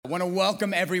want to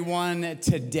welcome everyone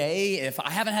today. If I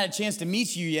haven't had a chance to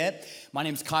meet you yet, my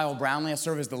name's Brownlee. I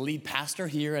serve as the lead pastor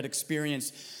here at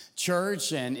Experience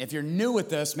Church. And if you're new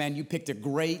with us, man, you picked a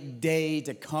great day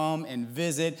to come and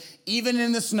visit, even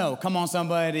in the snow. Come on,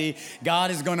 somebody.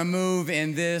 God is going to move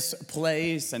in this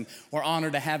place, and we're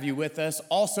honored to have you with us.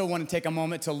 Also want to take a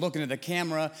moment to look into the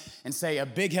camera and say a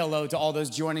big hello to all those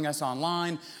joining us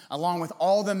online, along with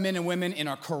all the men and women in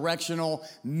our correctional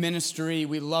ministry.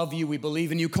 We love you. We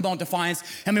believe in you. Come on, Defiance.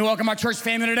 Help me welcome our church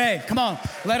family today. Come on,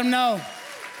 let them know.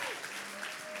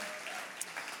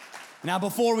 Now,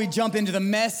 before we jump into the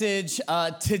message,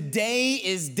 today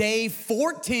is day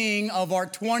 14 of our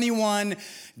 21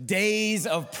 days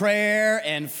of prayer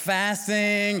and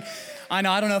fasting. I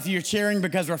don't know if you're cheering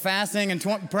because we're fasting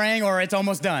and praying or it's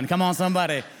almost done. Come on,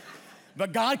 somebody.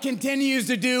 But God continues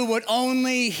to do what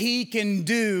only He can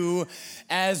do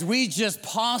as we just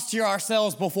posture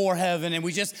ourselves before heaven and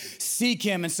we just seek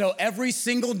Him. And so every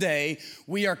single day,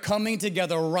 we are coming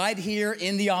together right here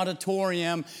in the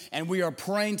auditorium and we are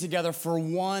praying together for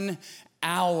 1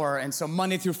 hour. And so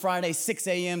Monday through Friday, 6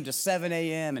 a.m. to 7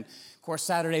 a.m. And of course,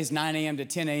 Saturdays, 9 a.m. to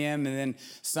 10 a.m. And then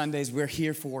Sundays, we're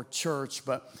here for church.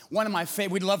 But one of my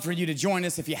favorite, we'd love for you to join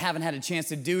us if you haven't had a chance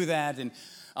to do that. And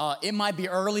it might be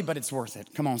early, but it's worth it.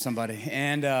 Come on, somebody.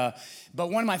 And but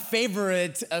one of my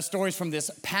favorite stories from this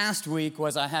past week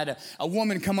was I had a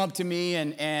woman come up to me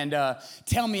and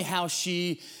tell me how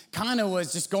she kind of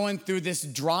was just going through this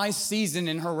dry season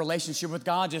in her relationship with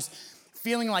God, just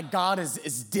feeling like God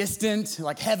is distant,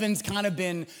 like heaven's kind of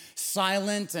been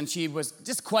silent. And she was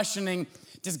just questioning,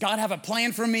 does God have a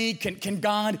plan for me? Can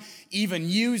God even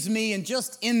use me? And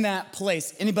just in that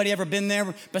place, anybody ever been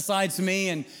there besides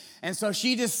me? And so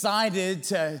she decided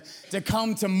to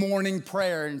come to morning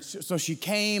prayer. And so she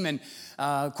came, and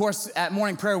of course, at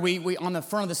morning prayer, we on the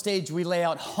front of the stage, we lay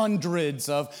out hundreds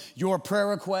of your prayer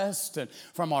requests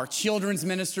from our children's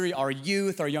ministry, our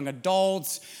youth, our young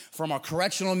adults, from our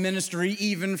correctional ministry,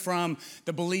 even from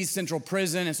the Belize Central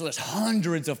Prison. And so there's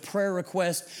hundreds of prayer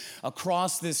requests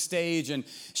across this stage. And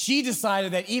she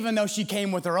decided that even though she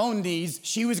came with her own needs,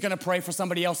 she was going to pray for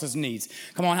somebody else's needs.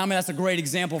 Come on, how many? That's a great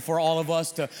example for all of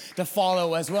us to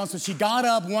follow as well. So she got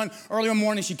up early one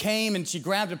morning, she came and she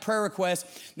grabbed a prayer request.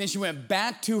 Then she went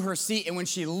back to her seat. And when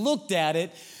she looked at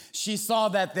it, she saw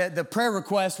that the prayer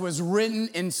request was written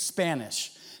in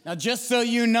Spanish. Now, just so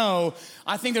you know,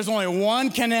 I think there's only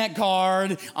one Connect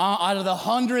card out of the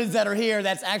hundreds that are here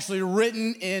that's actually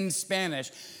written in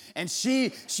Spanish. And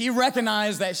she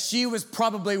recognized that she was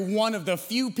probably one of the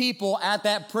few people at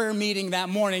that prayer meeting that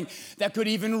morning that could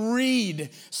even read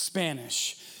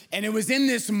Spanish. And it was in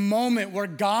this moment where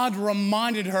God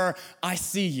reminded her, I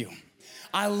see you,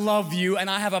 I love you, and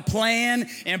I have a plan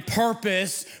and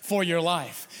purpose for your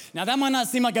life. Now, that might not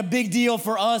seem like a big deal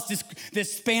for us,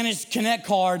 this Spanish Connect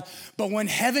card, but when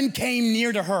heaven came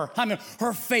near to her, I mean,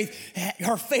 her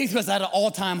faith was at an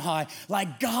all-time high.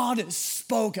 Like God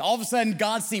spoke. All of a sudden,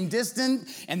 God seemed distant,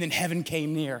 and then heaven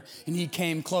came near, and He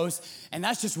came close. And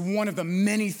that's just one of the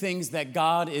many things that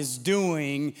God is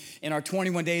doing in our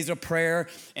 21 days of prayer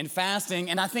and fasting.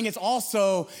 And I think it's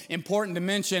also important to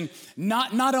mention,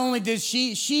 not only did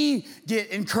she get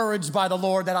encouraged by the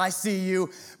Lord that I see you,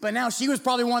 but now she was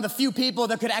probably one of the few people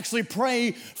that could actually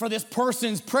pray for this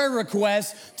person's prayer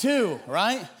request too,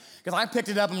 right? Because I picked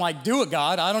it up and like, do it,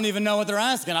 God. I don't even know what they're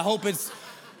asking. I hope it's,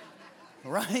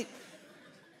 right?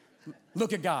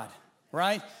 Look at God,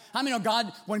 right? How many know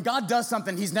God, when God does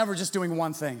something, He's never just doing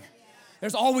one thing.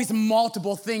 There's always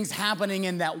multiple things happening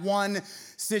in that one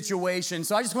situation.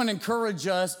 So I just want to encourage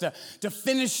us to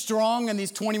finish strong in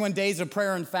these 21 days of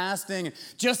prayer and fasting.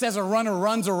 Just as a runner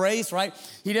runs a race, right?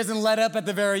 He doesn't let up at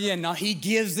the very end. Now, he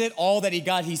gives it all that he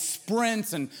got. He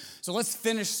sprints. And so let's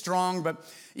finish strong. But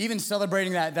even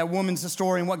celebrating that woman's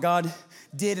story and what God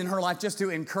did in her life just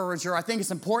to encourage her. I think it's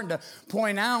important to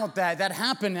point out that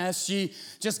happened as she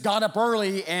just got up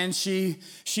early and she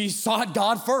sought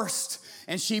God first.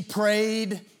 And she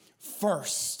prayed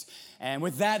first. And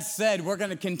with that said, we're going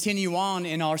to continue on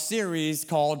in our series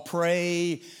called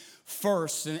Pray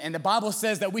First. And the Bible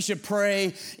says that we should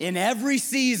pray in every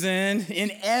season,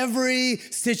 in every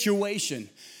situation.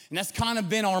 And that's kind of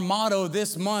been our motto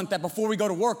this month, that before we go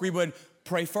to work, we would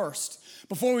pray first.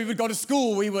 Before we would go to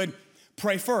school, we would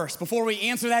pray first. Before we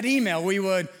answer that email, we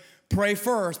would pray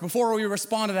first. Before we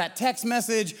respond to that text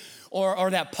message or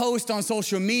that post on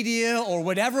social media or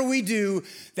whatever we do,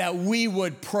 that we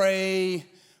would pray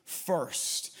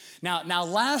first. Now,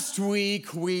 last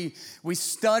week we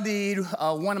studied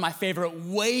one of my favorite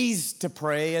ways to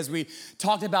pray as we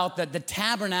talked about the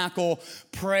tabernacle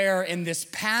prayer and this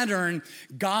pattern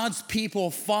God's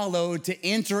people followed to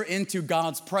enter into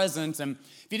God's presence. And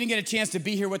if you didn't get a chance to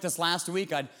be here with us last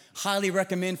week, I'd highly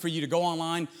recommend for you to go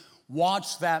online,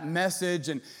 watch that message.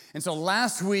 And so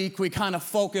last week we kind of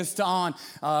focused on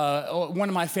one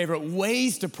of my favorite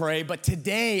ways to pray, but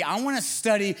today I want to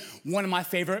study one of my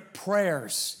favorite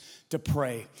prayers to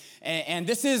pray. And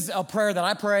this is a prayer that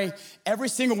I pray every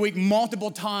single week,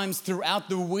 multiple times throughout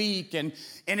the week. And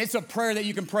it's a prayer that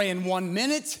you can pray in 1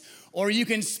 minute, or you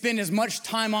can spend as much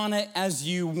time on it as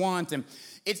you want. And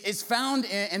it's found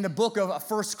in the book of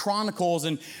First Chronicles.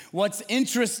 And what's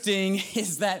interesting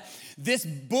is that this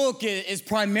book is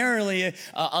primarily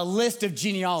a list of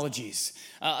genealogies.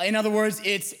 In other words,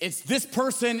 it's this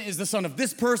person is the son of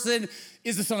this person,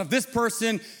 is the son of this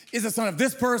person, is the son of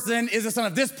this person, is the son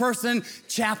of this person,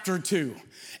 chapter 2.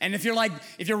 And if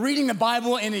you're reading the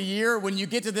Bible in a year, when you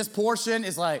get to this portion,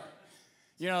 it's like,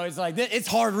 it's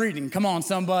hard reading. Come on,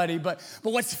 somebody. But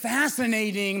what's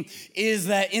fascinating is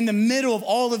that in the middle of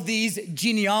all of these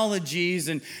genealogies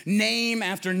and name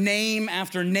after name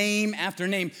after name after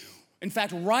name, in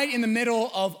fact, right in the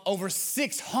middle of over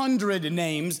 600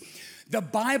 names, the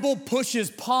Bible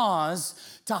pushes pause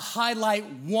to highlight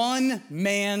one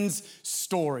man's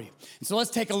story. And so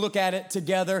let's take a look at it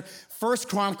together. 1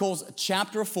 Chronicles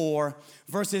chapter 4,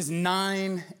 verses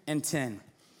 9 and 10. It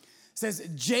says,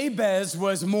 Jabez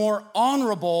was more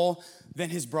honorable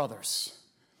than his brothers.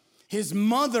 His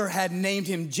mother had named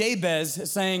him Jabez,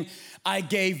 saying, I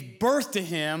gave birth to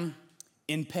him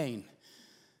in pain.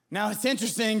 Now, it's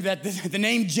interesting that the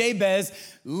name Jabez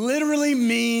literally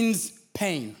means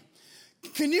pain.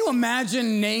 Can you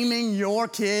imagine naming your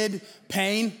kid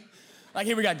Pain? Like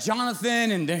here we got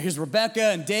Jonathan, and here's Rebecca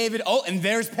and David. Oh, and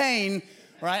there's Pain,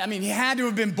 right? I mean, he had to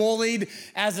have been bullied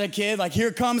as a kid. Like,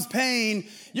 here comes Pain.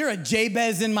 You're a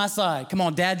Jabez in my side. Come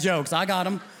on, dad jokes. I got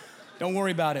him. Don't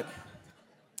worry about it.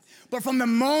 But from the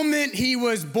moment he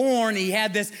was born, he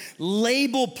had this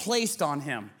label placed on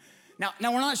him.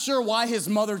 Now, we're not sure why his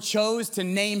mother chose to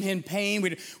name him Pain.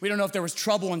 We don't know if there was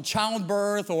trouble in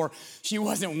childbirth, or she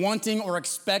wasn't wanting or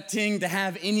expecting to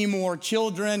have any more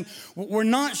children. We're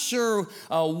not sure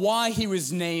why he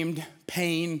was named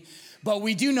Pain, but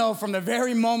we do know from the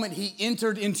very moment he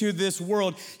entered into this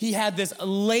world, he had this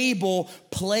label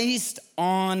placed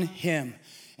on him.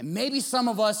 And maybe some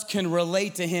of us can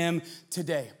relate to him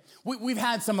today. We've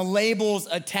had some labels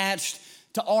attached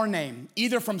to our name,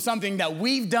 either from something that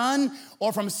we've done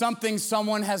or from something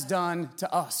someone has done to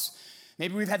us.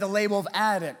 Maybe we've had the label of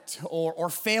addict or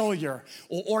failure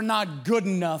or not good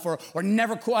enough or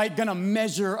never quite gonna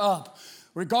measure up.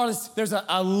 Regardless, there's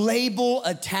a label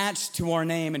attached to our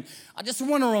name. And I just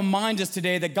wanna remind us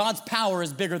today that God's power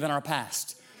is bigger than our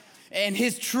past. And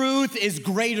his truth is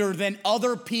greater than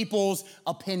other people's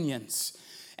opinions.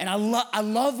 And I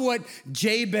love what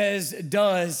Jabez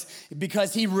does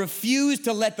because he refused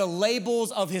to let the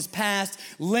labels of his past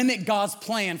limit God's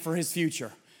plan for his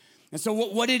future. And so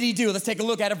what did he do? Let's take a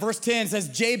look at it. Verse 10 says,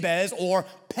 Jabez, or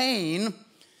Pain,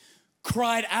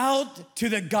 cried out to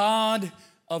the God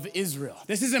of Israel.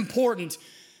 This is important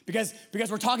because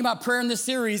we're talking about prayer in this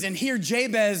series, and here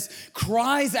Jabez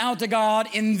cries out to God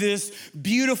in this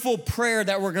beautiful prayer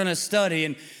that we're gonna study.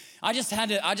 And I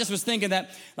just was thinking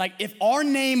that, like, if our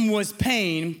name was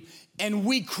Pain and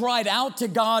we cried out to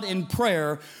God in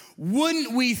prayer,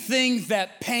 wouldn't we think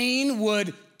that Pain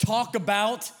would talk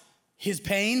about his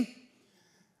pain?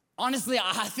 Honestly,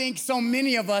 I think so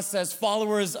many of us as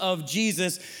followers of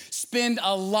Jesus spend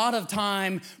a lot of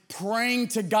time praying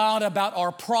to God about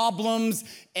our problems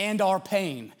and our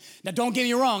pain. Now, don't get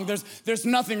me wrong, there's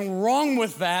nothing wrong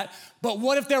with that, but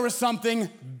what if there was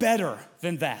something better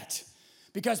than that?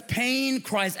 Because Pain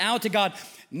cries out to God,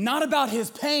 not about his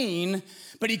pain,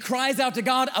 but he cries out to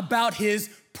God about his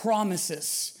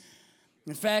promises.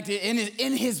 In fact,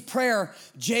 in his prayer,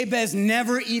 Jabez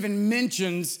never even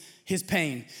mentions his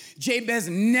pain. Jabez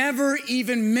never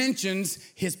even mentions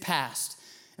his past.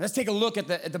 And let's take a look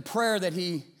at the prayer that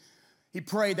he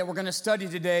prayed that we're gonna study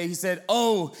today. He said,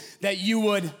 oh, that you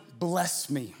would bless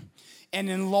me and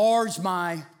enlarge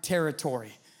my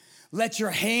territory. Let your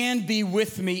hand be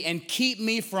with me and keep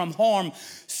me from harm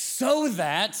so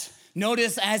that,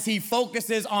 notice as he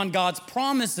focuses on God's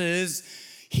promises,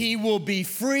 he will be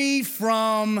free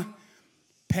from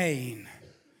pain.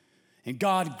 And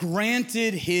God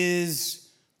granted his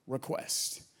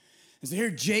request. And so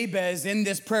here Jabez in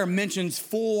this prayer mentions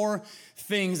 4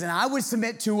 things. And I would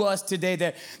submit to us today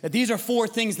that these are 4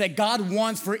 things that God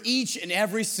wants for each and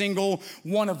every single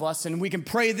one of us. And we can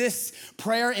pray this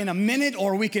prayer in a minute,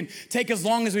 or we can take as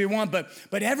long as we want.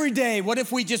 But every day, what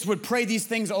if we just would pray these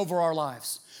things over our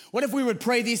lives? What if we would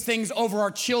pray these things over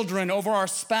our children, over our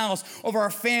spouse, over our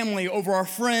family, over our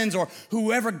friends, or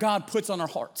whoever God puts on our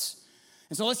hearts?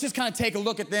 And so let's just kind of take a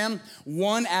look at them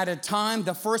one at a time.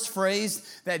 The first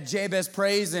phrase that Jabez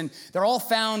prays, and they're all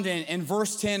found in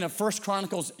verse 10 of 1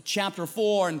 Chronicles chapter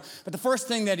 4. But the first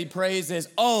thing that he prays is,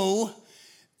 "Oh,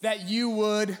 that you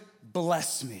would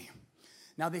bless me."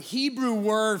 Now, the Hebrew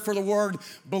word for the word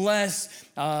bless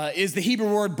is the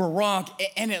Hebrew word barak,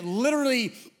 and it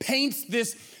literally paints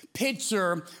this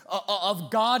picture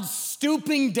of God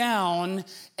stooping down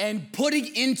and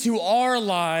putting into our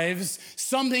lives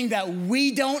something that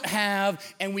we don't have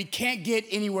and we can't get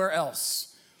anywhere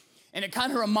else. And it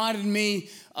kind of reminded me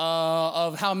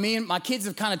of how me and my kids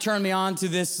have kind of turned me on to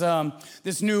this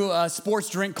new sports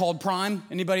drink called Prime.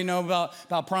 Anybody know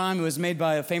about Prime? It was made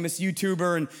by a famous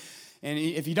YouTuber, and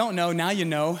if you don't know, now you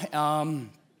know.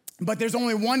 But there's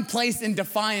only one place in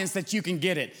Defiance that you can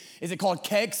get it. Is it called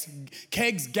Kegs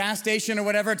gas station or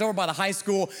whatever? It's over by the high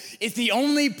school. It's the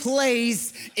only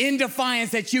place in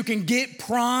Defiance that you can get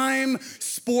Prime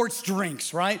sports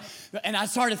drinks, right? And I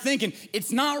started thinking,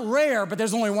 it's not rare, but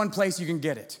there's only one place you can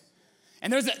get it.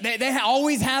 And they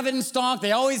always have it in stock.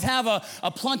 They always have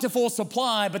a plentiful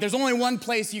supply, but there's only one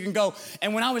place you can go.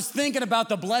 And when I was thinking about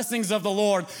the blessings of the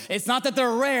Lord, it's not that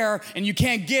they're rare and you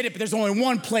can't get it, but there's only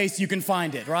one place you can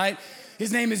find it, right?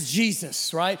 His name is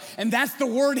Jesus, right? And that's the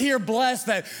word here, blessed,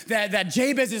 that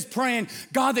Jabez is praying,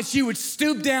 God, that you would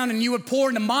stoop down and you would pour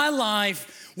into my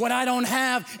life what I don't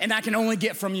have and I can only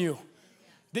get from you.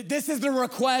 This is the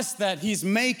request that he's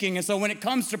making. And so when it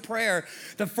comes to prayer,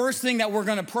 the first thing that we're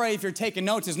going to pray, if you're taking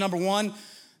notes, is number 1,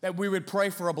 that we would pray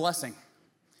for a blessing.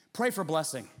 Pray for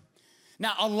blessing.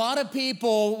 Now, a lot of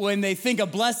people, when they think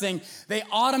of blessing, they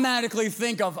automatically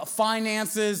think of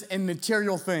finances and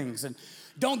material things. And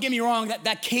don't get me wrong,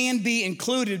 that can be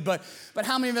included, but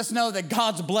how many of us know that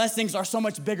God's blessings are so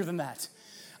much bigger than that?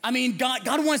 I mean,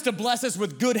 God wants to bless us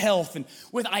with good health and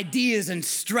with ideas and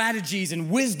strategies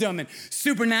and wisdom and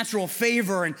supernatural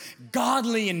favor and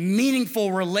godly and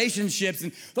meaningful relationships.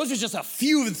 And those are just a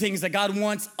few of the things that God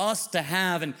wants us to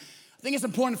have. And I think it's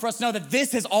important for us to know that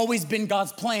this has always been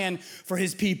God's plan for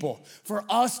his people, for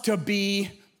us to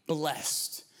be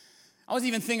blessed. I was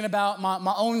even thinking about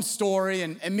my own story,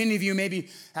 and many of you maybe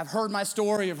have heard my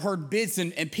story, have heard bits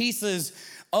and pieces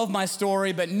of my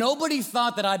story, but nobody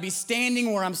thought that I'd be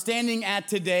standing where I'm standing at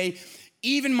today,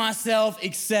 even myself,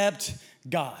 except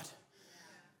God.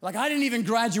 Like, I didn't even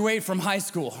graduate from high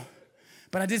school,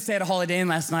 but I did stay at a Holiday Inn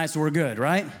last night, so we're good,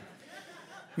 right?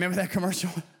 Remember that commercial?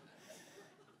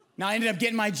 Now, I ended up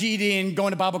getting my GED and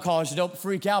going to Bible college, so don't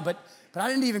freak out, but I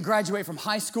didn't even graduate from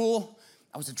high school.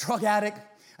 I was a drug addict.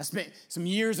 I spent some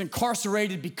years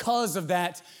incarcerated because of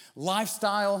that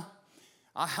lifestyle.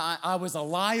 I was a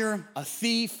liar, a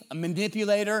thief, a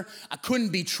manipulator. I couldn't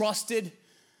be trusted.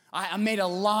 I made a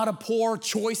lot of poor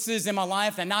choices in my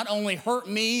life that not only hurt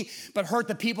me, but hurt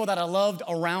the people that I loved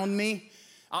around me.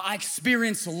 I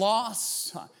experienced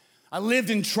loss. I lived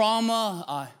in trauma.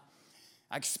 I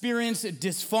experienced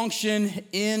dysfunction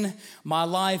in my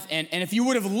life. And if you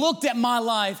would have looked at my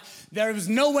life, there was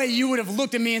no way you would have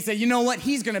looked at me and said, you know what,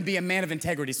 he's gonna be a man of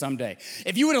integrity someday.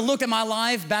 If you would have looked at my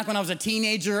life back when I was a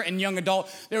teenager and young adult,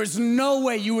 there was no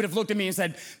way you would have looked at me and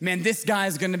said, man, this guy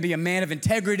is gonna be a man of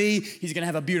integrity. He's gonna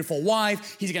have a beautiful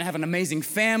wife. He's gonna have an amazing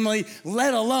family,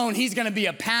 let alone he's gonna be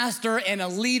a pastor and a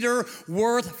leader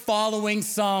worth following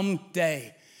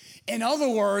someday. In other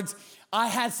words, I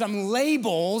had some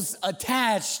labels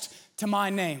attached to my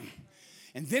name.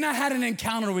 And then I had an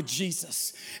encounter with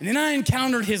Jesus. And then I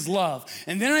encountered his love.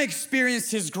 And then I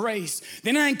experienced his grace.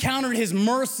 Then I encountered his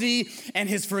mercy and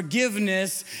his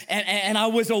forgiveness. And I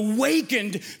was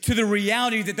awakened to the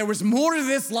reality that there was more to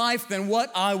this life than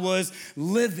what I was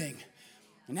living.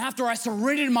 And after I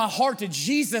surrendered my heart to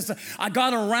Jesus, I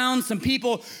got around some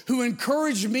people who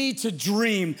encouraged me to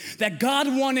dream, that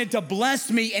God wanted to bless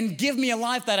me and give me a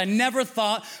life that I never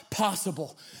thought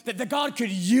possible, that God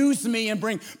could use me and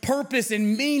bring purpose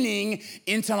and meaning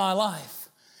into my life.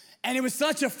 And it was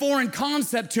such a foreign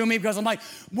concept to me because I'm like,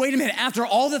 wait a minute, after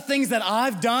all the things that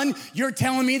I've done, you're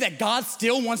telling me that God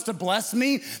still wants to bless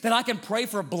me, that I can pray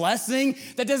for a blessing?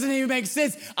 That doesn't even make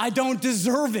sense. I don't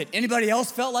deserve it. Anybody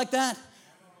else felt like that?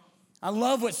 I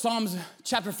love what Psalms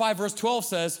chapter 5, verse 12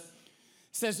 says. It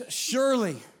says,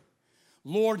 surely,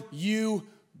 Lord, you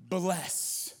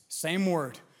bless. Same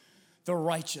word. the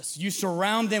righteous. You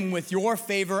surround them with your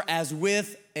favor as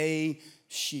with a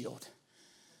shield.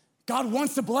 God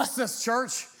wants to bless us,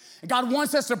 church. God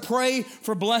wants us to pray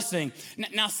for blessing.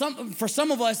 Now, for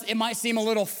some of us, it might seem a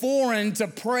little foreign to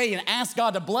pray and ask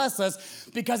God to bless us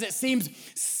because it seems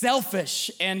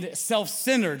selfish and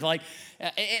self-centered.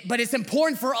 But it's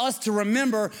important for us to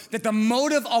remember that the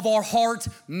motive of our heart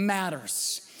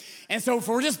matters. And so if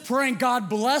we're just praying, God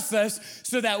bless us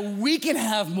so that we can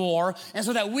have more and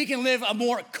so that we can live a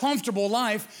more comfortable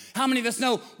life, how many of us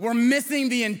know we're missing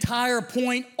the entire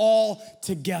point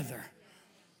altogether?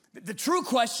 The true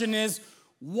question is,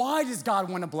 why does God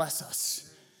want to bless us?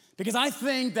 Because I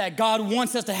think that God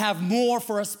wants us to have more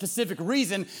for a specific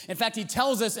reason. In fact, he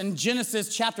tells us in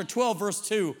Genesis chapter 12, verse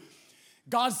 2,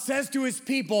 God says to his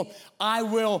people, I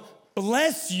will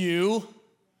bless you.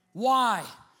 Why?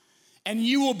 And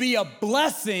you will be a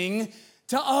blessing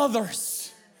to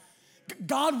others.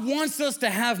 God wants us to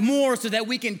have more so that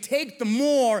we can take the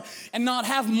more and not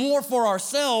have more for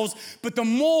ourselves, but the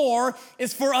more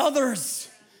is for others.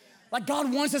 Like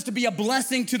God wants us to be a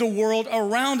blessing to the world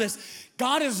around us.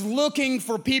 God is looking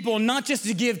for people not just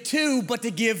to give to, but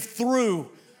to give through.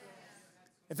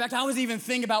 In fact, I was even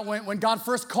thinking about when God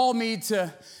first called me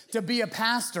to be a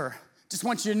pastor. Just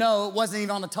want you to know, it wasn't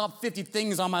even on the top 50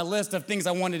 things on my list of things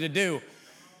I wanted to do.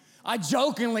 I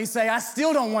jokingly say, I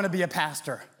still don't want to be a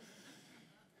pastor.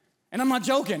 And I'm not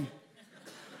joking.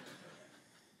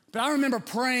 But I remember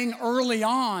praying early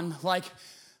on, like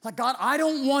God, I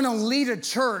don't want to lead a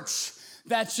church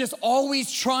that's just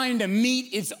always trying to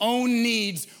meet its own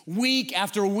needs week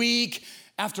after week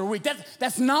after week.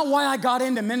 That's not why I got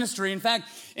into ministry. In fact,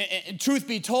 truth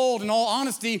be told, in all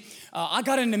honesty, I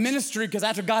got into ministry because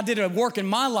after God did a work in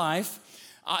my life,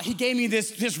 he gave me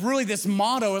this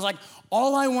motto. It's like,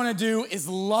 all I want to do is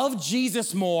love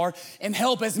Jesus more and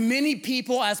help as many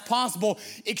people as possible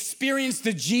experience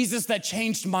the Jesus that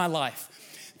changed my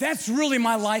life. That's really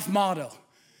my life motto.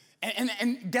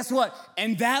 And guess what?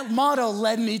 And that motto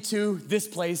led me to this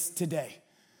place today.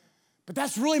 But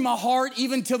that's really my heart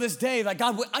even till this day. Like,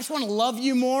 God, I just want to love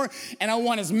you more, and I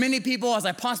want as many people as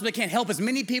I possibly can, help as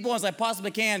many people as I possibly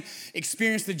can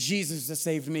experience the Jesus that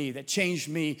saved me, that changed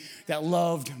me, that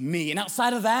loved me. And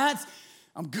outside of that,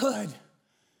 I'm good.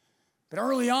 But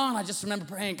early on, I just remember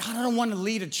praying, God, I don't want to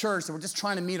lead a church that we're just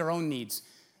trying to meet our own needs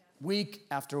week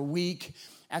after week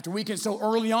after week. And so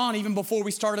early on, even before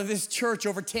we started this church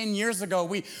over 10 years ago,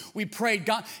 we prayed,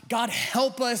 God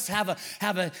help us have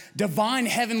a divine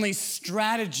heavenly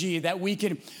strategy that we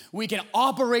can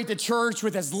operate the church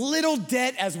with as little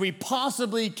debt as we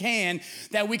possibly can,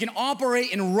 that we can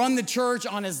operate and run the church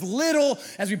on as little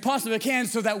as we possibly can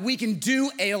so that we can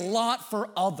do a lot for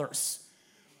others.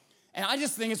 And I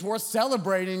just think it's worth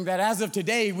celebrating that as of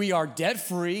today, we are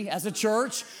debt-free as a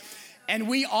church. And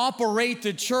we operate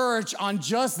the church on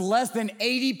just less than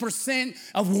 80%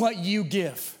 of what you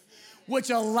give, which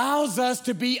allows us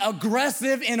to be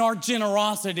aggressive in our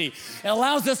generosity. It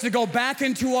allows us to go back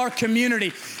into our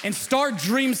community and start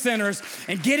dream centers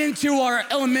and get into our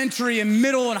elementary and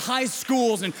middle and high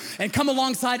schools and come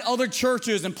alongside other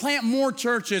churches and plant more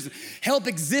churches, help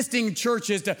existing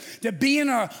churches to be in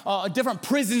our different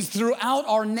prisons throughout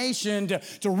our nation,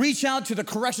 to reach out to the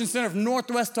Correction Center of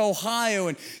Northwest Ohio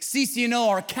and CCNO,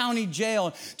 our county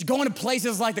jail, to go into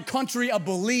places like the country of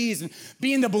Belize and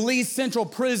be in the Belize Central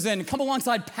Prison, come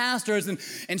alongside pastors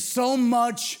and so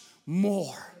much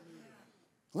more.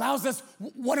 Allows us,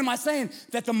 what am I saying?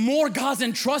 That the more God's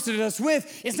entrusted us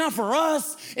with, it's not for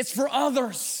us, it's for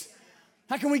others.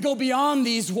 How can we go beyond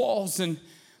these walls? And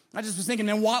I just was thinking,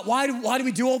 man, why do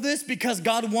we do all this? Because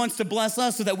God wants to bless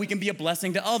us so that we can be a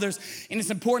blessing to others. And it's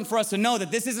important for us to know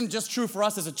that this isn't just true for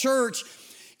us as a church,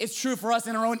 it's true for us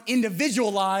in our own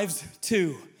individual lives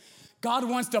too. God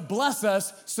wants to bless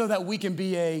us so that we can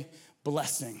be a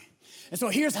blessing. And so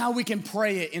here's how we can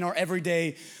pray it in our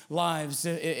everyday lives.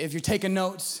 If you're taking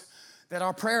notes, that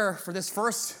our prayer for this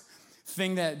first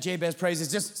thing that Jabez prays is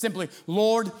just simply,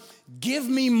 Lord, give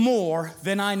me more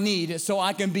than I need so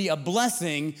I can be a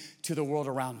blessing to the world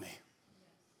around me.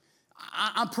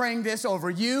 I'm praying this over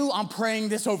you. I'm praying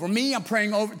this over me. I'm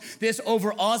praying this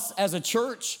over us as a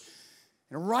church.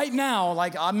 And right now,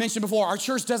 like I mentioned before, our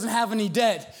church doesn't have any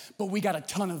debt, but we got a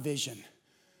ton of vision.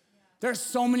 There's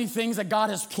so many things that God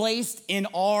has placed in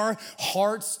our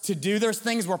hearts to do. There's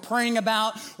things we're praying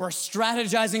about, we're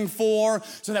strategizing for,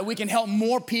 so that we can help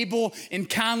more people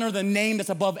encounter the name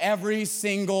that's above every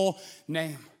single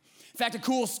name. In fact, a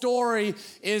cool story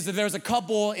is that there's a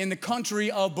couple in the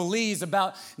country of Belize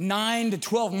about 9 to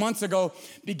 12 months ago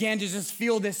began to just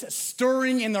feel this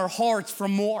stirring in their hearts for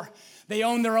more. They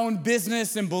own their own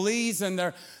business in Belize, and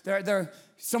they're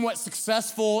somewhat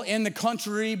successful in the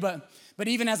country, but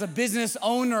even as a business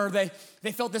owner,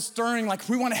 they felt this stirring, like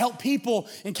we want to help people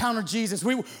encounter Jesus.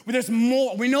 There's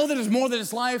more. We know that there's more to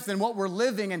this life than what we're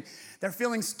living, and they're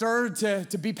feeling stirred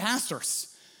to be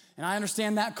pastors. And I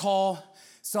understand that call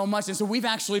so much. And so we've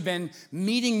actually been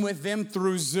meeting with them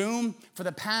through Zoom for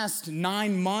the past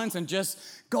 9 months and just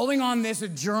going on this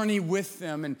journey with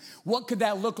them. And what could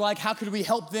that look like? How could we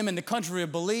help them in the country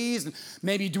of Belize? And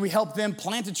maybe do we help them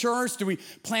plant a church? Do we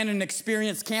plant an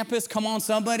experience campus? Come on,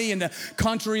 somebody, in the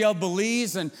country of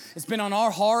Belize. And it's been on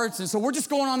our hearts. And so we're just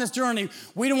going on this journey.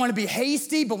 We don't want to be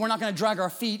hasty, but we're not going to drag our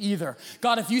feet either.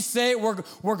 God, if you say it,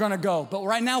 we're going to go. But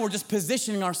right now we're just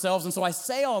positioning ourselves. And so I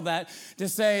say all that to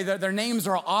say that their names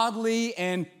are Audley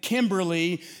and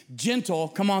Kimberly Gentle.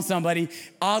 Come on, somebody.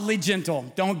 Audley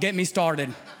Gentle. Don't get me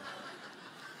started.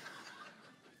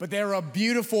 But they're a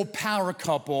beautiful power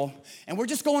couple, and we're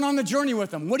just going on the journey with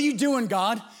them. What are you doing,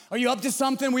 God? Are you up to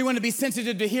something? We want to be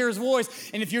sensitive to hear his voice.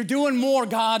 And if you're doing more,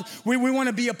 God, we want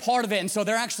to be a part of it. And so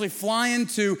they're actually flying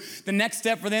to, the next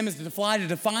step for them is to fly to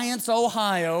Defiance,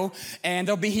 Ohio, and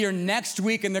they'll be here next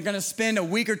week, and they're going to spend a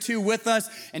week or two with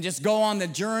us and just go on the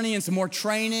journey and some more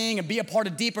training and be a part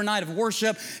of Deeper Night of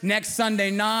Worship next Sunday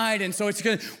night. And so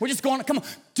we're just going, come on,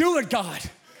 do it, God.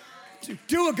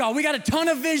 Do it, God. We got a ton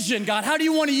of vision, God. How do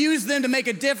you want to use them to make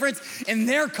a difference in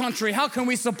their country? How can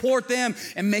we support them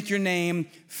and make your name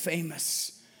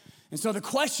famous? And so the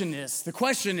question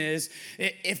is,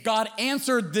 if God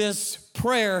answered this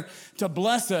prayer to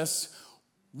bless us,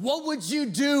 what would you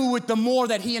do with the more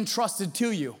that he entrusted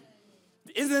to you?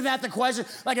 Isn't that the question?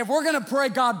 Like, if we're going to pray,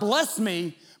 God, bless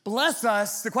me, bless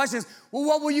us, the question is, well,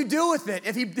 what will you do with it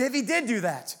if he did do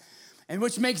that? And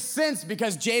which makes sense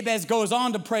because Jabez goes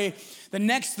on to pray the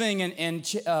next thing in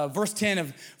verse 10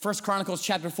 of 1 Chronicles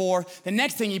chapter 4. The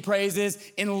next thing he prays is,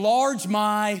 enlarge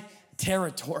my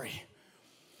territory.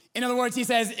 In other words, he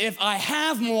says, if I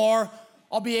have more,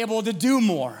 I'll be able to do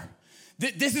more.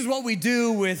 This is what we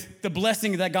do with the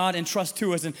blessing that God entrusts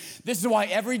to us. And this is why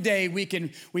every day we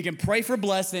can pray for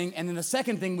blessing. And then the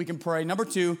second thing we can pray, number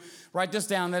 2, write this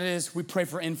down, that is, we pray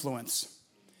for influence.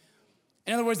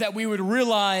 In other words, that we would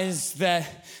realize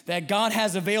that God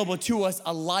has available to us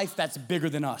a life that's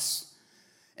bigger than us.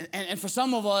 And for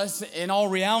some of us, in all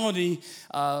reality,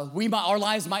 our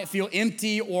lives might feel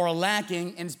empty or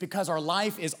lacking, and it's because our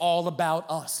life is all about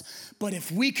us. But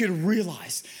if we could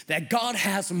realize that God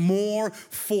has more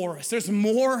for us, there's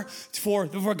more for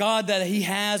God that he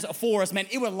has for us, man,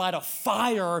 it would light a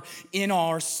fire in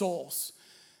our souls.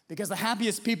 Because the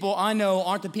happiest people I know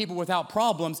aren't the people without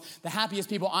problems. The happiest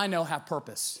people I know have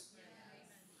purpose.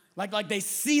 Like they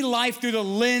see life through the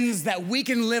lens that we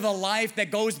can live a life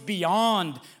that goes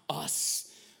beyond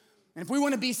us. And if we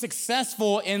want to be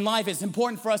successful in life, it's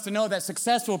important for us to know that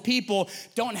successful people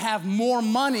don't have more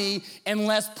money and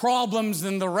less problems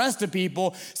than the rest of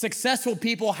people. Successful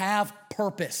people have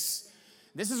purpose.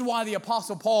 This is why the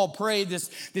Apostle Paul prayed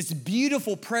this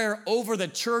beautiful prayer over the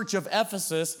church of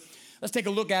Ephesus. Let's take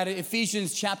a look at it.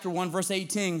 Ephesians chapter 1, verse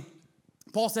 18.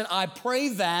 Paul said, I pray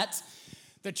that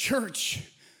the church,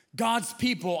 God's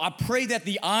people, I pray that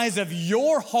the eyes of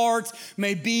your heart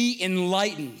may be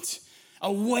enlightened,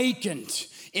 awakened,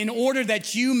 in order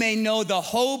that you may know the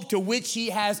hope to which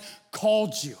he has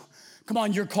called you. Come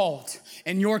on, you're called,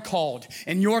 and you're called,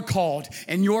 and you're called,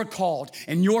 and you're called,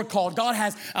 and you're called. God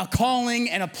has a calling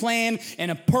and a plan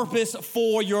and a purpose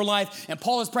for your life. And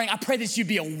Paul is praying, I pray that you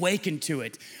be awakened to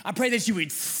it. I pray that you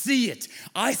would see it.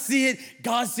 I see it,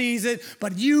 God sees it,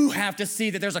 but you have to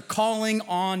see that there's a calling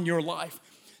on your life,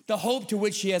 the hope to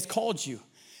which he has called you.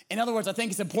 In other words, I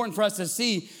think it's important for us to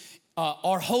see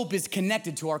our hope is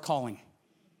connected to our calling.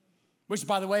 Which,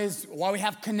 by the way, is why we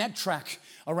have Connect Track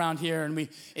around here. And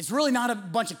it's really not a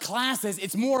bunch of classes.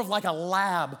 It's more of like a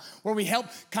lab where we help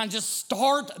kind of just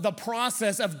start the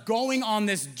process of going on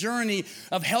this journey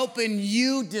of helping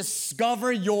you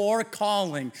discover your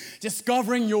calling,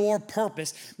 discovering your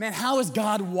purpose. Man, how has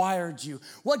God wired you?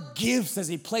 What gifts has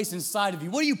he placed inside of you?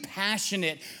 What are you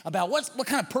passionate about? What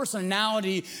kind of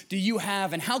personality do you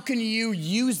have? And how can you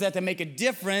use that to make a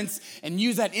difference and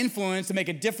use that influence to make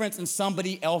a difference in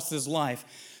somebody else's life?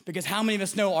 Because how many of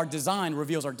us know our design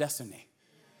reveals our destiny?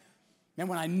 And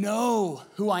when I know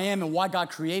who I am and why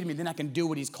God created me, then I can do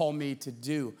what he's called me to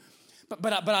do.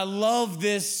 But I love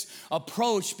this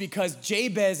approach because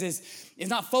Jabez is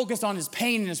not focused on his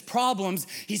pain and his problems.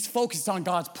 He's focused on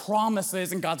God's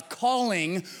promises and God's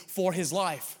calling for his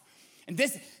life. And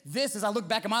this as I look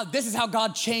back at my life, this is how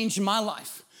God changed my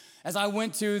life. As I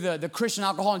went to the Christian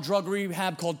alcohol and drug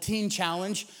rehab called Teen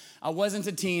Challenge, I wasn't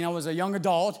a teen, I was a young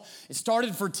adult. It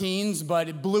started for teens, but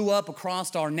it blew up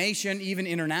across our nation, even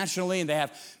internationally. And they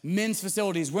have men's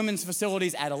facilities, women's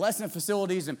facilities, adolescent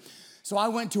facilities. And so I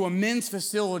went to a men's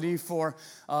facility for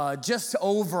just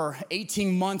over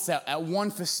 18 months at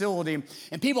one facility.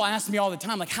 And people ask me all the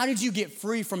time, like, how did you get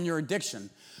free from your addiction?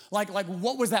 Like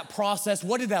what was that process?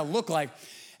 What did that look like?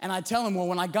 And I tell them, well,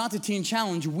 when I got to Teen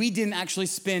Challenge, we didn't actually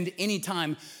spend any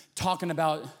time talking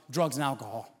about drugs and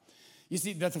alcohol. You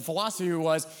see, the philosophy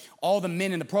was all the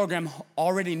men in the program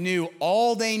already knew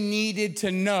all they needed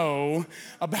to know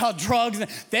about drugs.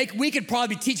 We could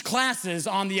probably teach classes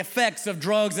on the effects of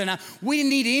drugs, and we didn't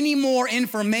need any more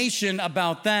information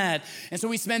about that. And so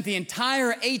we spent the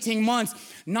entire 18 months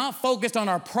not focused on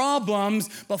our problems,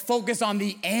 but focused on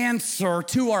the answer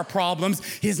to our problems.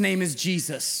 His name is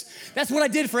Jesus. That's what I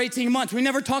did for 18 months. We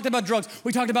never talked about drugs.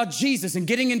 We talked about Jesus and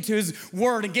getting into his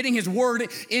word and getting his word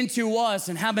into us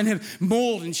and having him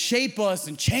mold and shape us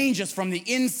and change us from the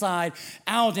inside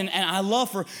out. And I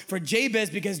love for Jabez,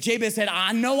 because Jabez said,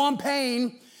 I know I'm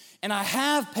pain and I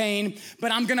have pain,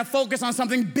 but I'm gonna focus on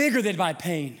something bigger than my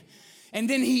pain. And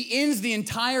then he ends the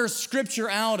entire scripture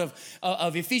out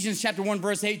of Ephesians chapter 1,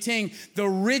 verse 18, the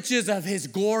riches of his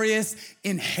glorious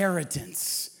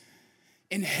inheritance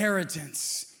in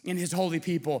his holy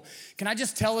people. Can I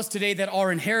just tell us today that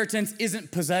our inheritance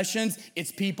isn't possessions,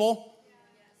 it's people?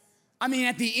 I mean,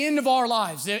 at the end of our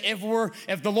lives,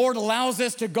 if the Lord allows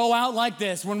us to go out like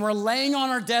this, when we're laying on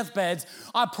our deathbeds,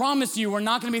 I promise you, we're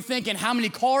not gonna be thinking how many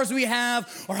cars we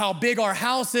have or how big our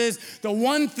house is. The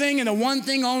one thing and the one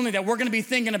thing only that we're gonna be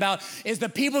thinking about is the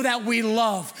people that we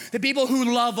love, the people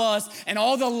who love us, and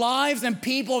all the lives and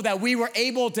people that we were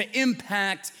able to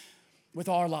impact with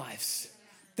our lives.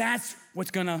 That's what's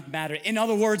gonna matter. In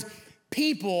other words,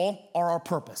 people are our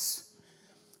purpose.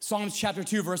 Psalms chapter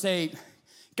 2, verse 8,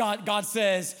 God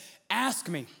says, ask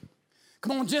me.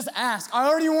 Come on, just ask. I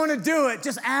already want to do it.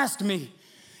 Just ask me.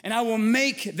 And I will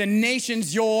make the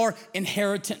nations your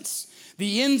inheritance,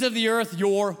 the ends of the earth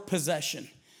your possession.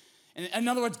 In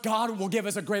other words, God will give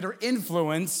us a greater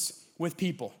influence with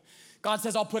people. God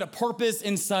says, I'll put a purpose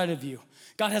inside of you.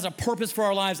 God has a purpose for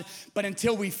our lives, but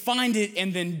until we find it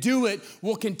and then do it,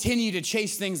 we'll continue to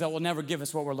chase things that will never give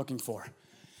us what we're looking for.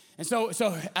 And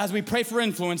so as we pray for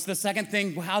influence, the second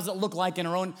thing, how does it look like in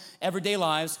our own everyday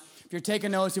lives? If you're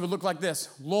taking notes, it would look like this.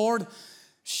 Lord,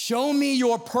 show me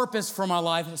your purpose for my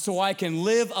life so I can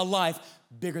live a life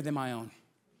bigger than my own.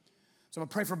 So I'm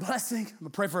gonna pray for blessing, I'm gonna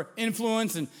pray for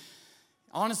influence. And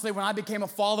honestly, when I became a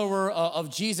follower of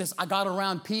Jesus, I got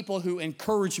around people who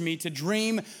encouraged me to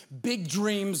dream big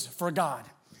dreams for God.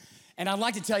 And I'd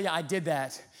like to tell you I did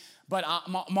that. But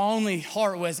my only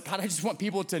heart was, God, I just want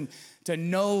people to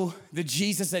know the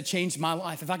Jesus that changed my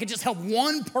life. If I could just help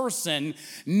one person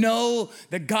know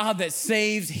the God that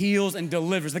saves, heals, and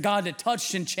delivers, the God that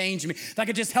touched and changed me. If I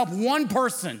could just help one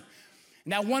person,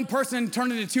 and that one person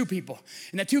turned into 2 people,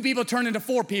 and that 2 people turned into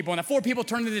 4 people, and that 4 people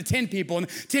turned into 10 people, and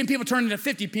 10 people turned into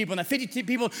 50 people, and that 50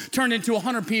 people turned into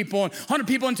 100 people, and 100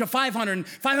 people into 500, and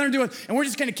 500 do it, and we're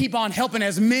just gonna keep on helping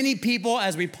as many people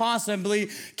as we possibly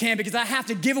can, because I have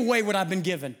to give away what I've been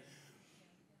given.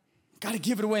 Got to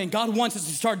give it away, and God wants us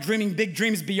to start dreaming big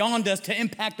dreams beyond us to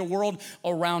impact the world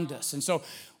around us. And so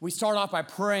we start off by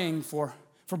praying for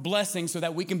blessing so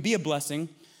that we can be a blessing.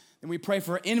 Then we pray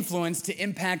for influence to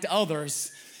impact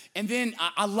others. And then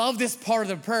I love this part of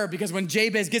the prayer, because when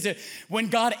Jabez gets it, when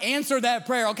God answered that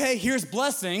prayer, okay, here's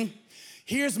blessing,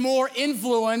 here's more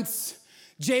influence,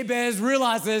 Jabez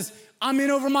realizes, I'm in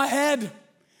over my head.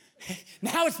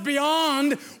 Now it's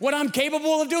beyond what I'm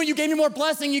capable of doing. You gave me more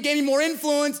blessing, you gave me more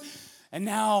influence. And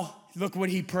now look what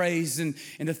he prays in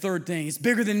the third thing. It's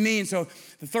bigger than me. And so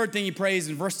the third thing he prays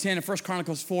in verse 10 of 1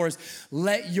 Chronicles 4 is,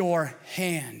 let your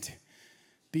hand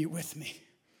be with me.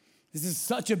 This is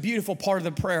such a beautiful part of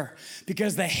the prayer,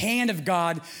 because the hand of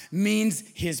God means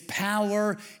his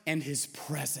power and his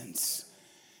presence.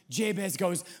 Jabez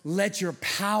goes, let your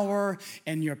power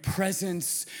and your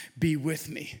presence be with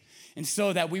me. And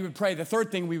so that we would pray, the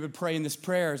third thing we would pray in this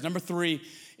prayer is, number 3,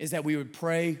 is that we would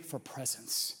pray for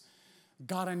presence.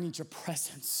 God, I need your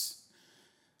presence.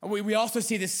 We also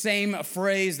see the same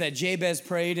phrase that Jabez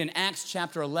prayed in Acts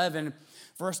chapter 11,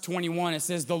 verse 21. It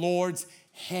says, the Lord's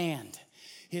hand,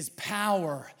 his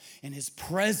power and his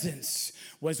presence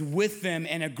was with them,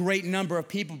 and a great number of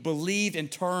people believed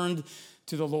and turned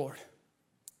to the Lord.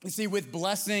 You see, with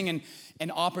blessing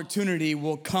and opportunity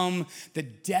will come the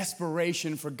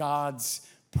desperation for God's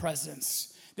presence.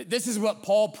 This is what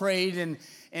Paul prayed in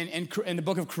the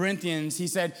book of Corinthians. He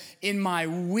said, in my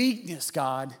weakness,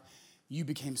 God, you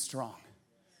became strong.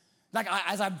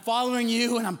 As I'm following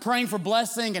you and I'm praying for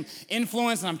blessing and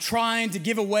influence and I'm trying to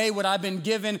give away what I've been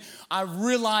given, I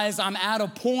realize I'm at a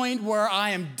point where I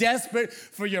am desperate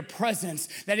for your presence,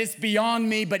 that it's beyond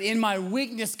me, but in my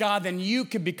weakness, God, then you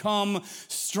can become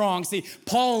strong. See,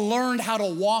 Paul learned how to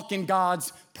walk in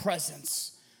God's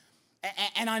presence.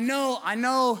 And I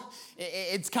know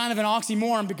it's kind of an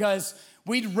oxymoron because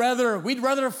we'd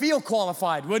rather feel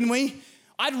qualified, wouldn't we?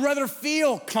 I'd rather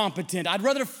feel competent. I'd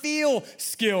rather feel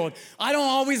skilled. I don't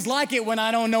always like it when I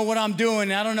don't know what I'm doing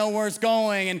and I don't know where it's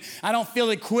going and I don't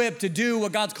feel equipped to do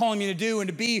what God's calling me to do and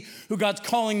to be who God's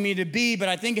calling me to be. But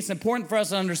I think it's important for us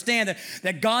to understand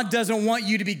that God doesn't want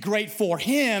you to be great for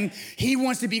Him. He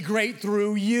wants to be great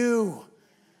through you.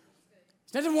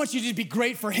 He doesn't want you to be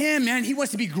great for Him, man. He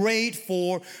wants to be great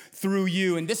through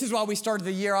you. And this is why we started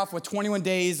the year off with 21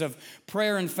 days of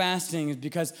prayer and fasting, is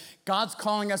because God's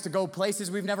calling us to go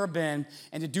places we've never been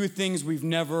and to do things we've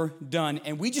never done.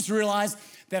 And we just realized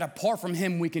that apart from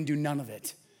Him, we can do none of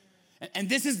it. And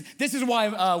this is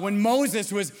why when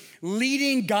Moses was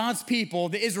leading God's people,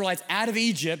 the Israelites, out of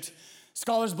Egypt,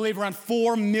 scholars believe around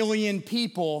 4 million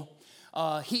people,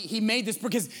 he made this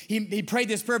because he prayed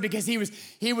this prayer because he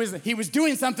was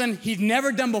doing something he'd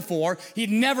never done before. He'd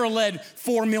never led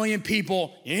 4 million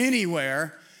people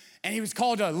anywhere. And he was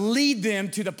called to lead them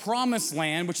to the promised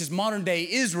land, which is modern day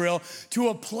Israel, to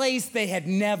a place they had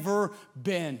never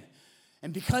been.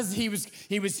 And because he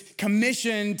was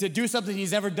commissioned to do something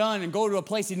he's never done and go to a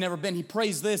place he'd never been, he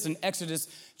prays this in Exodus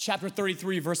chapter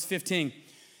 33, verse 15.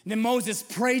 And then Moses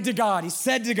prayed to God. He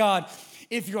said to God,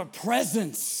 if your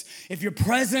presence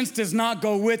does not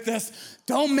go with us,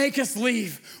 don't make us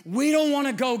leave. We don't want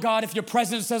to go, God, if your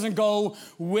presence doesn't go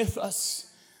with us.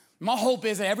 My hope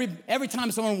is that every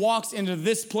time someone walks into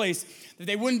this place, that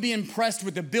they wouldn't be impressed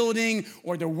with the building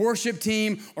or the worship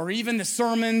team or even the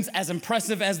sermons, as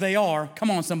impressive as they are. Come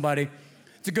on, somebody.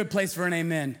 It's a good place for an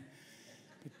amen.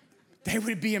 They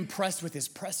would be impressed with His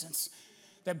presence.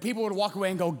 That people would walk away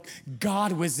and go,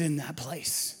 God was in that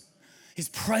place. His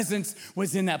presence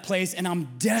was in that place, and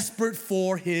I'm desperate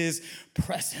for His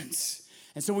presence.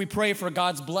 And so we pray for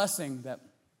God's blessing, that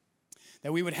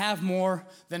we would have more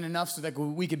than enough so that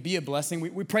we could be a blessing.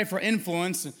 We pray for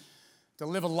influence to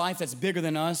live a life that's bigger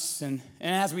than us. And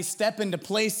as we step into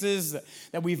places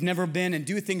that we've never been and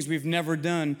do things we've never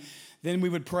done, then we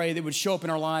would pray that would show up in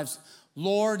our lives.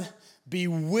 Lord, be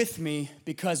with me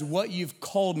because what you've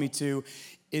called me to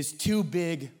is too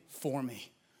big for me.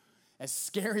 As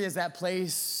scary as that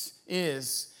place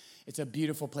is, it's a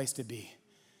beautiful place to be.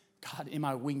 God, in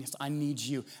my weakness, I need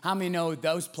you. How many know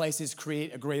those places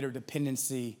create a greater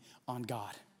dependency on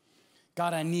God?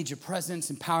 God, I need your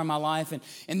presence and power in my life.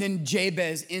 And then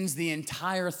Jabez ends the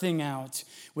entire thing out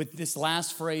with this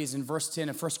last phrase in verse 10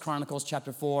 of 1 Chronicles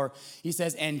chapter 4. He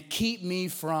says, and keep me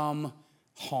from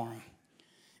harm.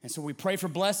 And so we pray for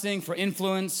blessing, for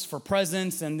influence, for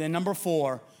presence. And then number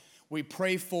 4, we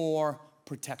pray for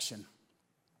protection.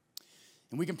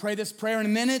 And we can pray this prayer in a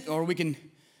minute, or we can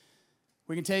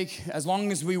take as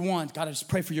long as we want. God, I just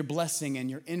pray for your blessing and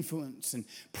your influence and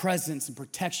presence and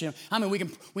protection. I mean,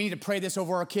 we need to pray this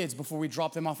over our kids before we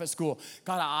drop them off at school.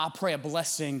 God, I pray a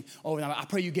blessing over them. I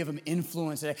pray you give them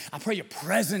influence today. I pray your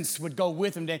presence would go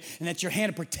with them today and that your hand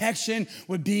of protection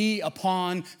would be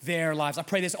upon their lives. I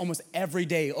pray this almost every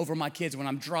day over my kids when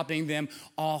I'm dropping them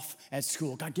off at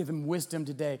school. God, give them wisdom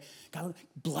today. God,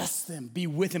 bless them, be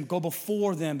with them, go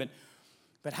before them.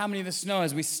 But how many of us know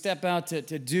as we step out to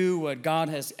do what God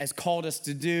has called us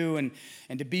to do and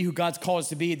to be who God's called us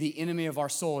to be, the enemy of our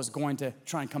soul is going to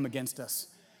try and come against us.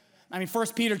 I mean, 1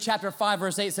 Peter chapter 5,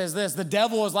 verse 8 says this, the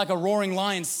devil is like a roaring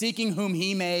lion seeking whom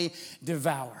he may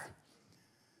devour.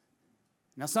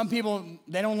 Now, some people,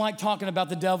 they don't like talking about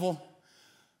the devil.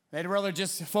 They'd rather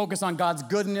just focus on God's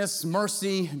goodness,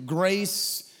 mercy,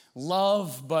 grace,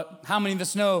 love. But how many of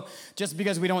us know just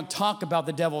because we don't talk about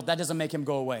the devil, that doesn't make him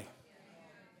go away?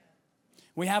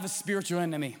 We have a spiritual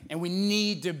enemy, and we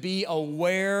need to be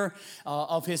aware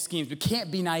of his schemes. We can't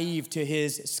be naive to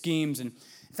his schemes. And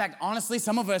in fact, honestly,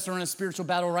 some of us are in a spiritual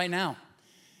battle right now.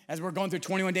 As we're going through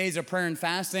 21 days of prayer and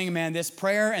fasting, man, this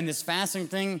prayer and this fasting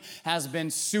thing has been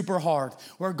super hard.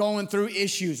 We're going through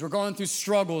issues. We're going through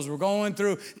struggles. We're going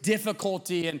through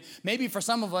difficulty. And maybe for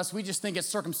some of us, we just think it's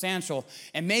circumstantial.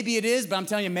 And maybe it is, but I'm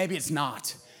telling you, maybe it's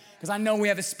not. Because I know we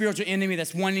have a spiritual enemy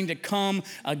that's wanting to come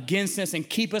against us and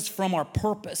keep us from our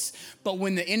purpose. But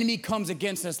when the enemy comes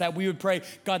against us, that we would pray,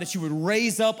 God, that you would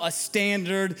raise up a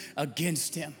standard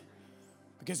against him.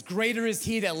 Because greater is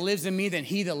he that lives in me than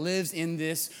he that lives in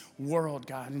this world,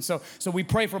 God. And so we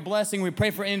pray for blessing, we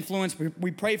pray for influence, we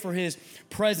pray for his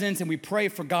presence, and we pray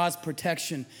for God's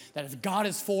protection, that if God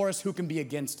is for us, who can be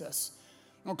against us?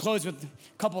 I'll close with a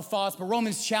couple of thoughts, but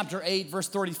Romans chapter 8, verse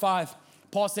 35,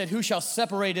 Paul said, who shall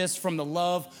separate us from the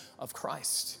love of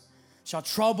Christ? Shall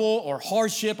trouble or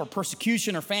hardship or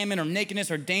persecution or famine or nakedness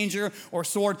or danger or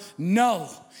sword? No.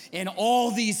 In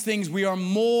all these things we are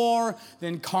more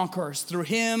than conquerors through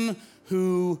him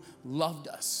who loved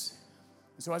us.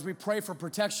 So as we pray for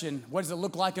protection, what does it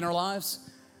look like in our lives?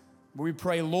 We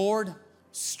pray, Lord,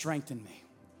 strengthen me.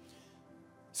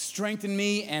 Strengthen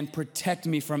me and protect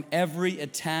me from every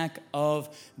attack of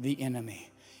the enemy.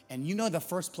 And you know the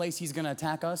first place he's gonna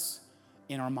attack us?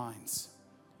 In our minds.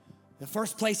 The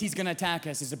first place he's gonna attack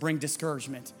us is to bring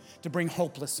discouragement, to bring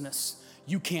hopelessness.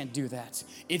 You can't do that.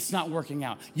 It's not working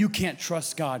out. You can't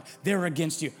trust God. They're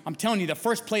against you. I'm telling you, the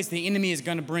first place the enemy is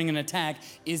gonna bring an attack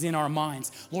is in our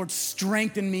minds. Lord,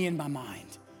 strengthen me in my mind.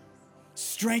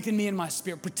 Strengthen me in my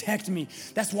spirit. Protect me.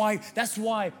 That's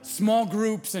why small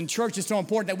groups and church is so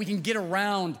important, that we can get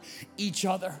around each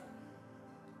other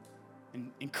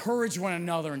and encourage one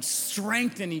another and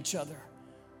strengthen each other.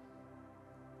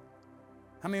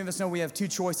 How many of us know we have two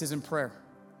choices in prayer?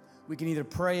 We can either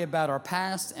pray about our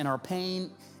past and our pain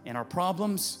and our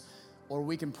problems, or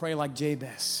we can pray like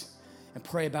Jabez and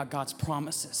pray about God's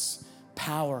promises,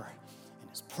 power, and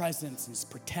his presence and his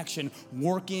protection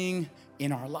working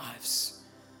in our lives.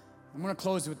 I'm gonna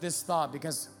close with this thought,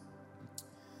 because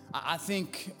I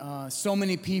think so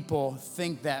many people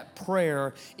think that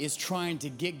prayer is trying to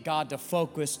get God to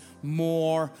focus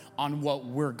more on what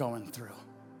we're going through.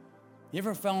 You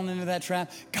ever fallen into that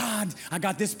trap? God, I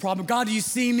got this problem. God, do you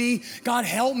see me? God,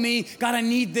 help me. God, I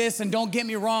need this. And don't get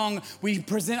me wrong, we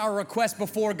present our request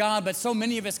before God, but so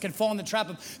many of us can fall in the trap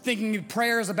of thinking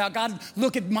prayer is about, God,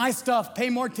 look at my stuff. Pay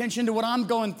more attention to what I'm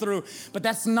going through. But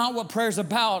that's not what prayer is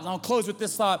about. And I'll close with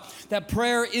this thought, that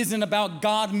prayer isn't about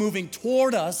God moving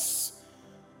toward us.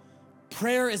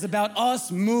 Prayer is about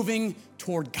us moving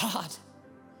toward God.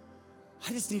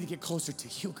 I just need to get closer to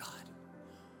you, God.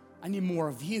 I need more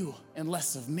of you and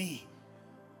less of me,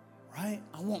 right?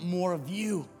 I want more of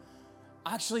you.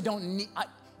 I actually don't need,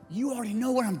 you already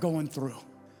know what I'm going through.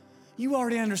 You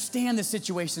already understand the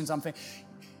situations I'm facing.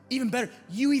 Even better,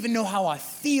 you even know how I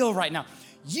feel right now.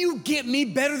 You get me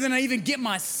better than I even get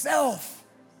myself.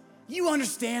 You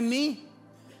understand me.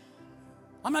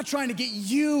 I'm not trying to get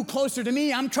you closer to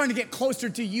me. I'm trying to get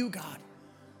closer to you, God.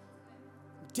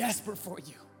 I'm desperate for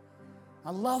you.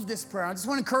 I love this prayer. I just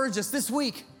want to encourage us this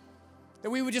week that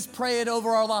we would just pray it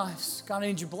over our lives. God, I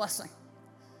need your blessing.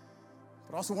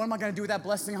 But also, what am I gonna do with that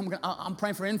blessing? I'm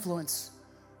praying for influence,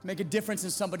 to make a difference in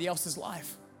somebody else's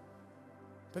life.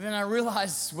 But then I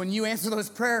realize when you answer those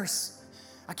prayers,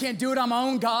 I can't do it on my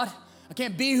own, God. I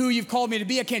can't be who you've called me to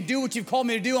be. I can't do what you've called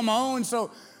me to do on my own. So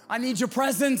I need your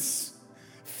presence.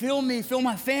 Fill me, fill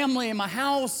my family and my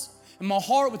house and my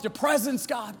heart with your presence,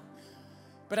 God.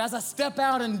 But as I step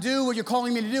out and do what you're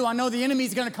calling me to do, I know the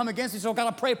enemy's gonna come against me, so I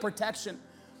gotta pray protection.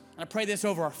 And I pray this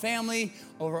over our family,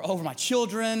 over my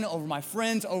children, over my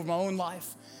friends, over my own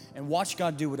life, and watch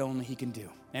God do what only he can do.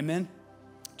 Amen?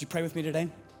 Would you pray with me today?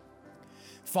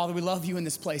 Father, we love you in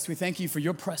this place. We thank you for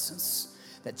your presence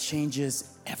that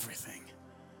changes everything.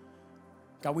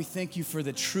 God, we thank you for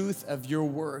the truth of your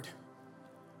word.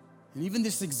 And even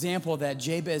this example that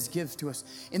Jabez gives to us,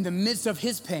 in the midst of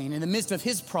his pain, in the midst of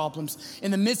his problems,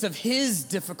 in the midst of his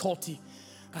difficulty,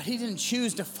 God, he didn't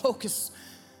choose to focus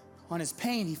on his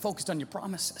pain, he focused on your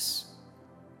promises.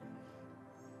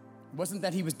 It wasn't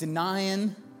that he was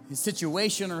denying his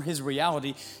situation or his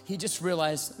reality, he just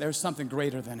realized there's something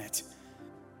greater than it.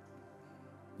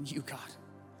 You, God,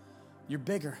 you're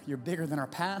bigger than our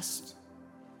past.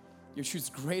 Your truth's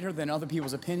greater than other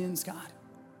people's opinions, God.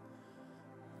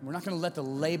 We're not gonna let the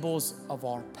labels of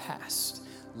our past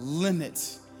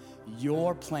limit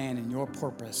your plan and your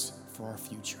purpose for our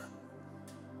future.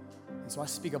 And so I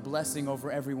speak a blessing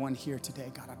over everyone here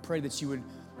today, God. I pray that you would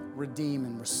redeem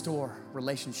and restore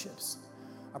relationships.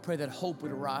 I pray that hope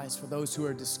would arise for those who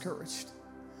are discouraged.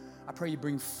 I pray you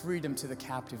bring freedom to the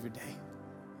captive today.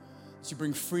 That you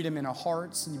bring freedom in our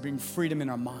hearts and you bring freedom in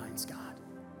our minds, God.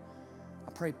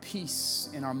 I pray peace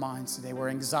in our minds today, where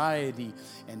anxiety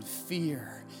and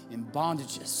fear and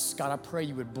bondages, God, I pray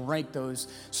you would break those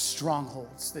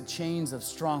strongholds, the chains of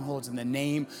strongholds in the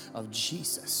name of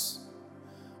Jesus.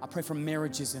 I pray for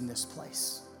marriages in this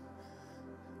place.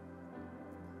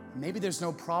 Maybe there's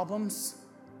no problems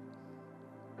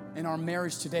in our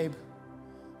marriage today,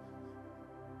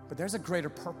 but there's a greater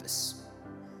purpose.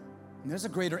 And there's a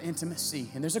greater intimacy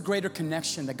and there's a greater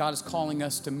connection that God is calling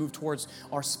us to move towards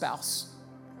our spouse.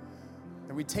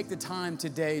 That we take the time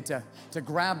today to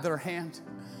grab their hand,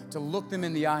 to look them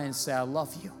in the eye and say, I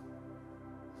love you.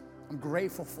 I'm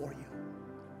grateful for you.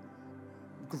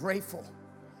 I'm grateful.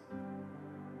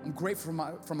 I'm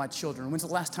grateful for my children. When's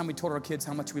the last time we told our kids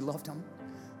how much we loved them?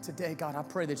 Today, God, I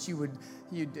pray that you would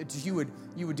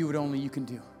do what only you can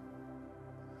do.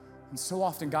 And so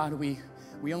often, God, we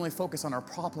only focus on our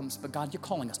problems, but God, you're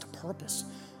calling us to purpose.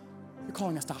 You're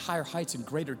calling us to higher heights and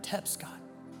greater depths, God.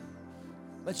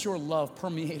 Let your love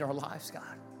permeate our lives,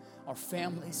 God. Our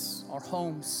families, our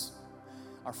homes,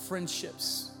 our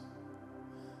friendships.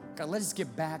 God, let us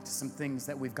get back to some things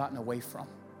that we've gotten away from.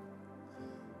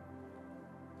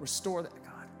 Restore that,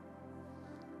 God.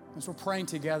 As we're praying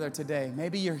together today,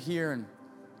 maybe you're here and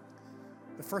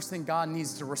the first thing God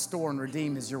needs to restore and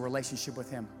redeem is your relationship with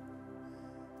him.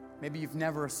 Maybe you've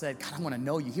never said, God, I want to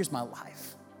know you. Here's my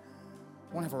life.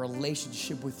 I want to have a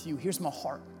relationship with you. Here's my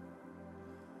heart.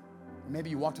 Maybe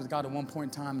you walked with God at one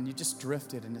point in time and you just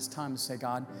drifted, and it's time to say,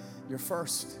 God, you're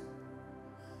first.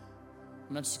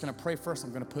 I'm not just going to pray first. I'm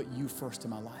going to put you first in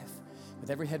my life. With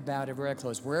every head bowed, every eye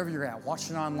closed, wherever you're at,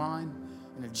 watching online,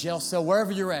 in a jail cell,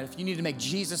 wherever you're at, if you need to make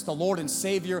Jesus the Lord and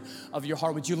Savior of your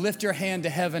heart, would you lift your hand to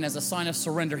heaven as a sign of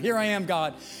surrender? Here I am,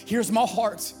 God. Here's my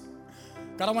heart.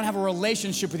 God, I want to have a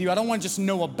relationship with you. I don't want to just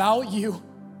know about you.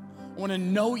 I want to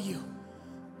know you.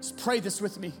 Just pray this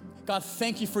with me. God,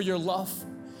 thank you for your love.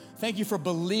 Thank you for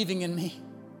believing in me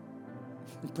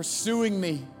and pursuing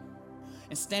me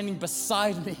and standing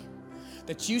beside me,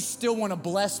 that you still want to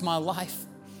bless my life,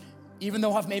 even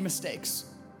though I've made mistakes,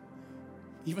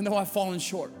 even though I've fallen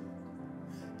short.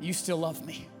 You still love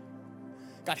me.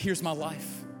 God, here's my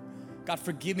life. God,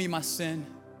 forgive me my sin.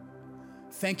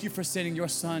 Thank you for sending your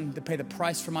son to pay the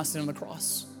price for my sin on the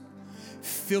cross.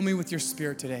 Fill me with your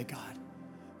spirit today, God.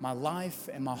 My life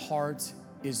and my heart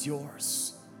is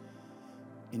yours.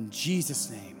 In Jesus'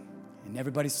 name. And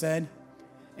everybody said,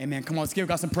 amen. Come on, let's give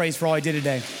God some praise for all he did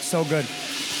today. So good.